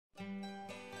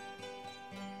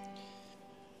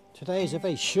Today is a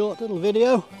very short little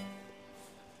video.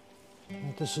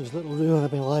 This is a little room I've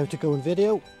been allowed to go and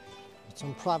video. It's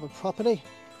on private property,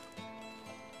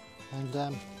 and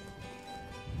I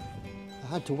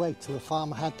had to wait till the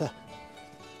farmer had the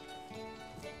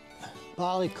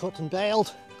barley cut and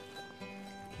baled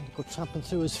and go tramping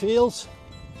through his fields.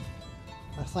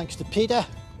 Thanks to Peter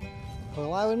for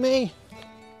allowing me,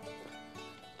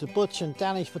 to Butch and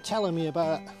Danny for telling me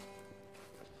about it.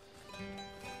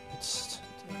 It's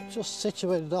just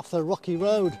situated off the rocky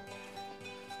road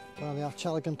by the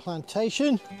Archallagan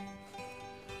plantation,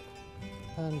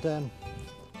 and the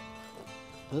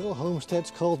little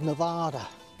homestead's called Nevada.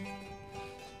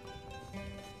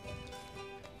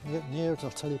 When I get near it, I'll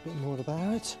tell you a bit more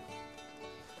about it,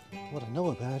 what I know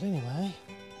about it anyway.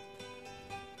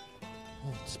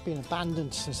 It's been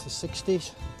abandoned since the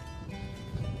 60s.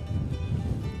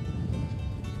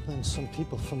 Then some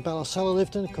people from Bellasella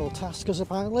lived in it, called Taskers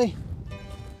apparently.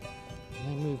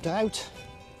 And they moved out.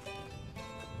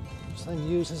 It's then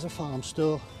used as a farm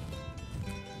store.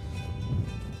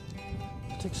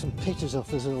 I took some pictures of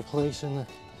this little place in the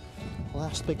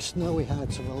last big snow we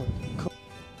had, so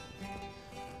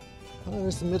well,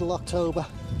 it's the middle of October.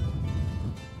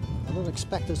 I don't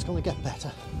expect it's going to get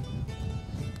better.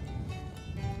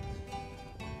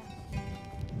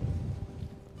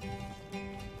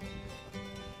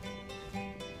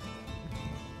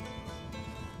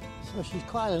 So she's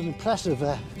quite an impressive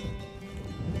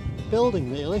building,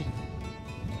 really.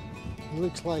 It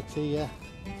looks like the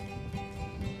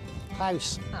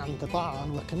house and the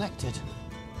barn were connected.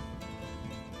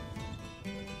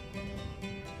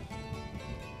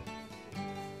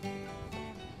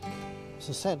 As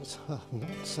I said,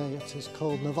 it's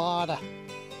called Nevada.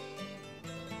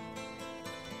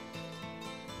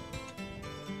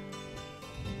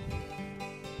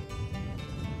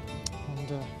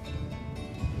 And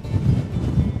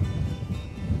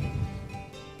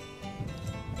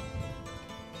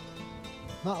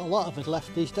not a lot of it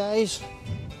left these days.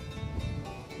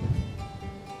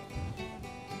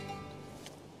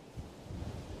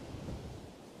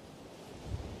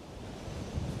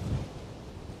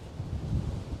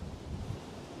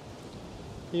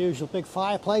 The usual big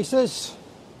fireplaces.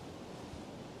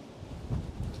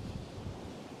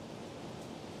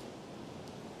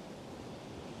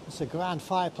 It's a grand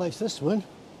fireplace, this one.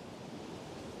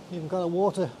 Even got a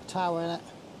water tower in it.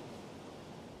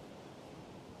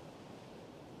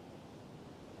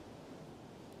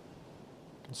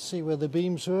 You can see where the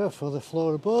beams were for the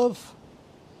floor above.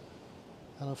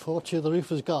 And unfortunately the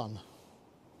roof is gone.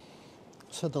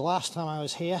 So the last time I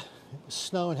was here, it was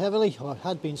snowing heavily, or it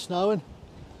had been snowing.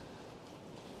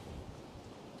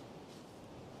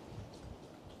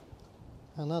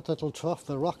 And that little trough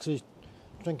the rocks he's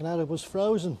drinking out of was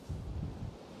frozen.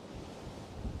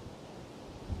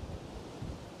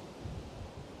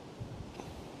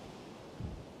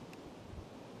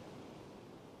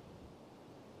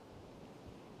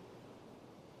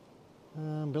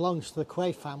 Belongs to the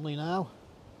Quay family now.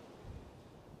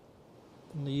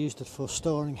 And they used it for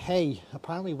storing hay,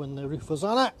 apparently, when the roof was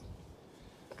on it.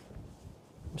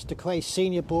 Mr. Quay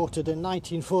Sr. bought it in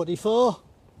 1944.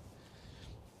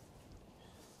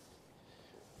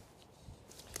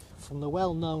 From the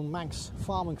well-known Manx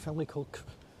farming family called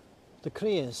the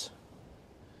Creers,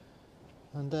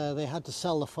 and they had to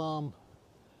sell the farm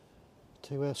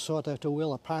to sort out a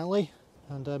will apparently,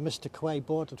 and Mr. Quay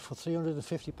bought it for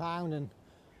 £350 in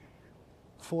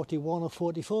 41 or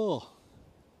 44,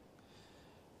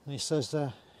 and he says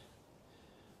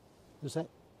there's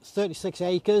 36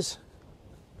 acres,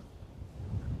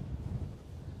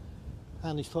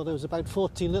 and he thought there was about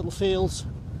 14 little fields.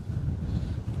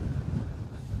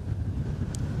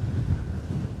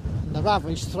 Their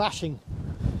average thrashing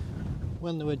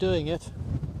when they were doing it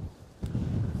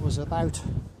was about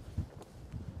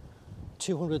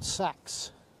 200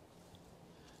 sacks.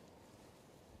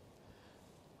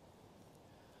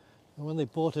 And when they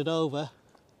bought it over,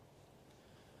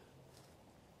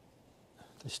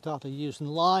 they started using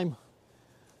lime,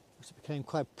 which became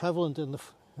quite prevalent in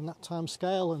that time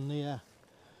scale, and the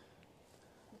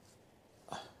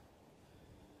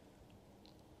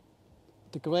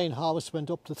grain harvest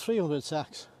went up to 300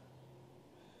 sacks.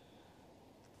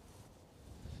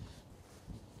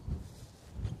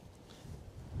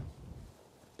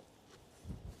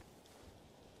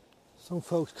 Some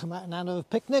folks come out and have a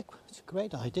picnic. It's a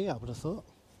great idea, I would have thought.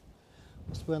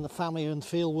 That's when the family are in the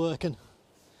field working.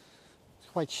 It's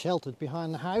quite sheltered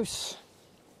behind the house.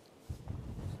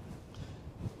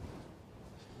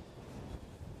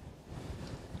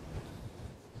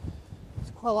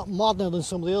 Quite a lot moderner than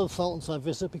some of the other Tholtans I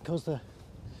visit, because the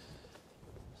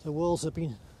walls have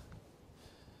been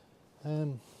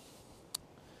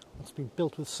It's been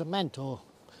built with cement or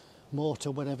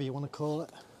mortar, whatever you want to call it.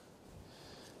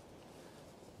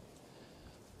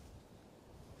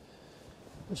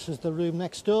 This is the room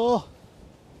next door.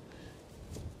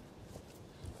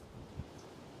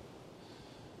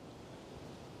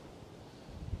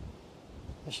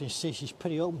 As you see, she's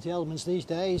pretty open to the elements these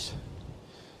days.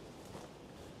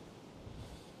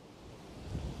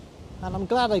 And I'm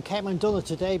glad I came and done it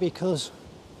today, because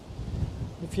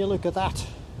if you look at that,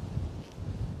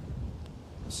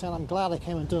 I'm glad I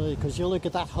came and done it, because you look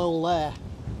at that hole there.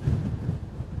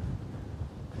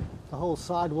 The whole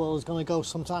side wall is going to go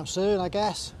sometime soon, I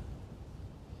guess.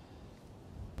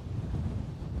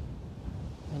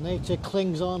 And nature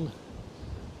clings on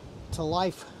to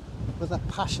life with a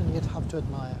passion you'd have to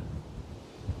admire.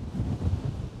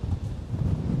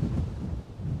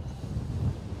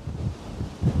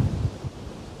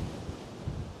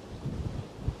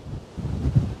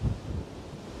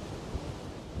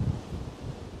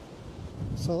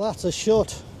 So that's a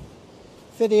short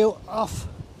video of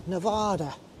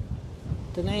Nevada.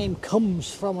 The name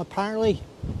comes from, apparently,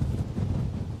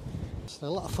 so a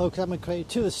lot of folks have migrated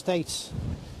to the States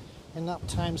in that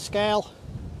time scale.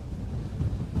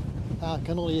 I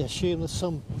can only assume there's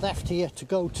some left here to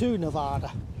go to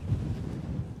Nevada.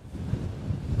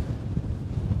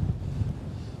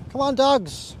 Come on,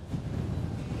 dogs!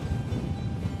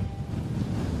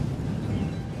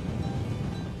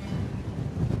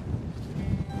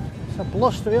 It's a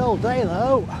blustery old day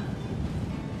though.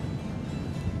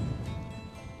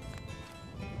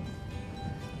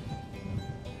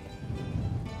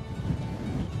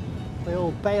 The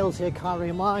old bales here can't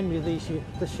remind me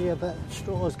this year that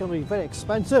straw is going to be very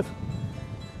expensive,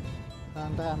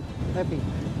 and maybe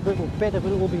a little bit of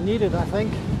it will be needed, I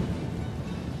think.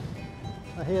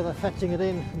 I hear they're fetching it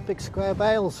in big square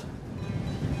bales.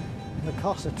 The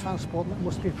cost of transport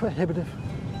must be prohibitive.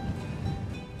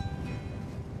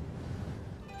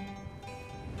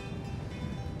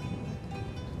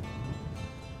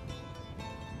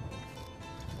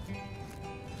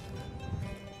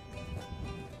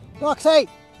 Roxy!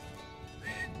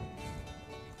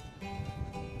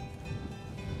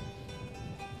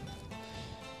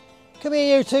 Come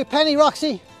here, you two. Penny,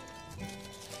 Roxy!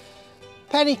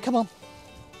 Penny, come on.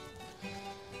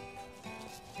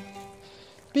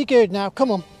 Be good now,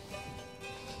 come on.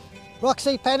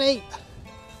 Roxy, Penny!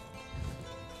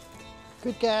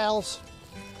 Good girls.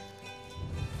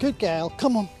 Good girl,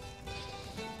 come on.